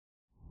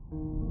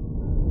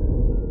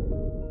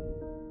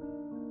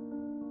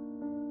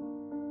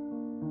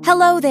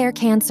Hello there,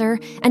 Cancer,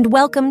 and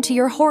welcome to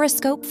your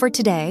horoscope for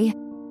today,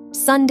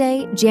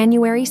 Sunday,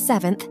 January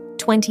 7th,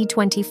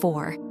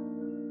 2024.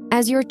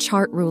 As your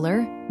chart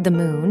ruler, the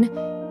moon,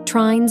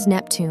 trines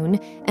Neptune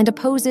and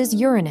opposes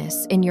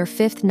Uranus in your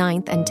 5th,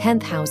 9th, and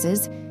 10th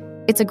houses,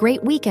 it's a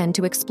great weekend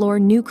to explore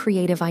new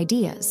creative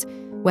ideas.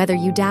 Whether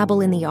you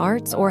dabble in the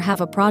arts or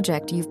have a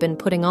project you've been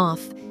putting off,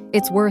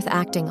 it's worth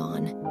acting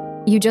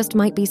on. You just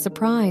might be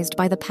surprised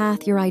by the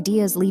path your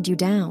ideas lead you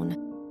down.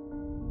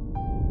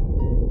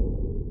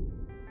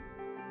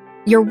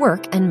 Your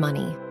work and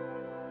money.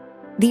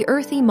 The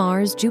earthy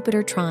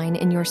Mars-Jupiter trine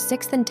in your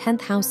 6th and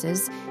 10th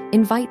houses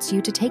invites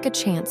you to take a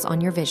chance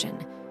on your vision.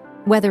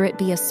 Whether it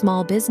be a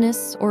small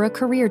business or a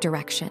career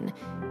direction,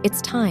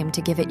 it's time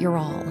to give it your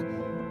all.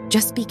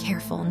 Just be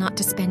careful not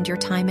to spend your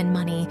time and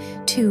money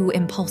too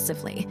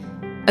impulsively.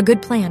 A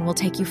good plan will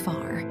take you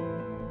far.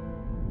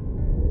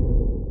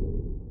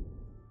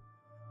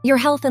 Your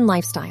health and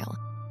lifestyle.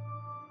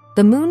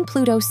 The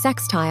Moon-Pluto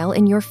sextile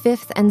in your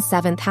 5th and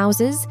 7th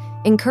houses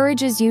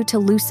encourages you to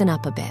loosen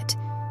up a bit.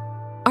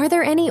 Are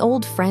there any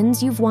old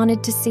friends you've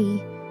wanted to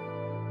see?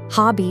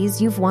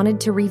 Hobbies you've wanted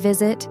to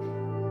revisit?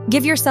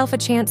 Give yourself a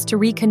chance to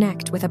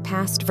reconnect with a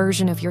past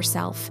version of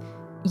yourself.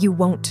 You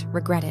won't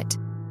regret it.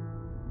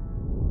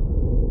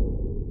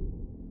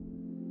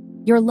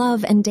 Your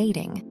love and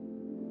dating.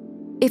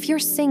 If you're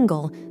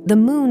single, the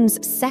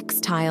moon's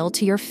sextile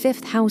to your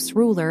 5th house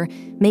ruler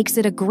makes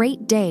it a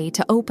great day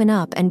to open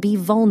up and be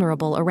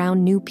vulnerable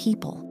around new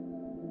people.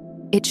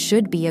 It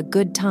should be a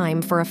good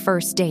time for a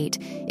first date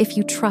if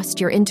you trust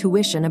your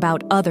intuition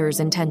about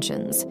others'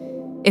 intentions.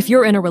 If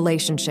you're in a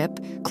relationship,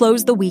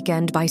 close the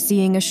weekend by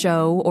seeing a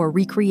show or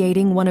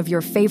recreating one of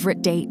your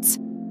favorite dates.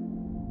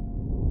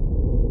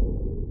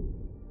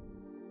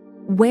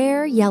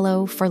 Wear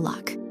yellow for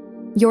luck.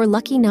 Your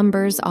lucky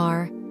numbers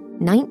are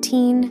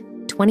 19,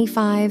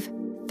 25,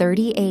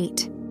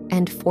 38,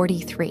 and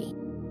 43.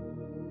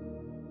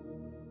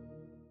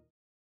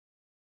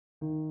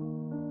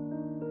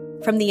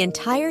 From the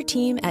entire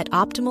team at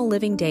Optimal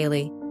Living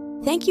Daily,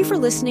 thank you for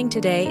listening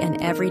today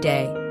and every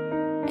day.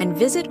 And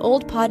visit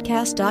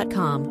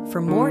oldpodcast.com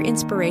for more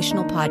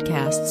inspirational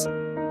podcasts.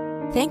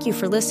 Thank you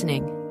for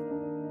listening.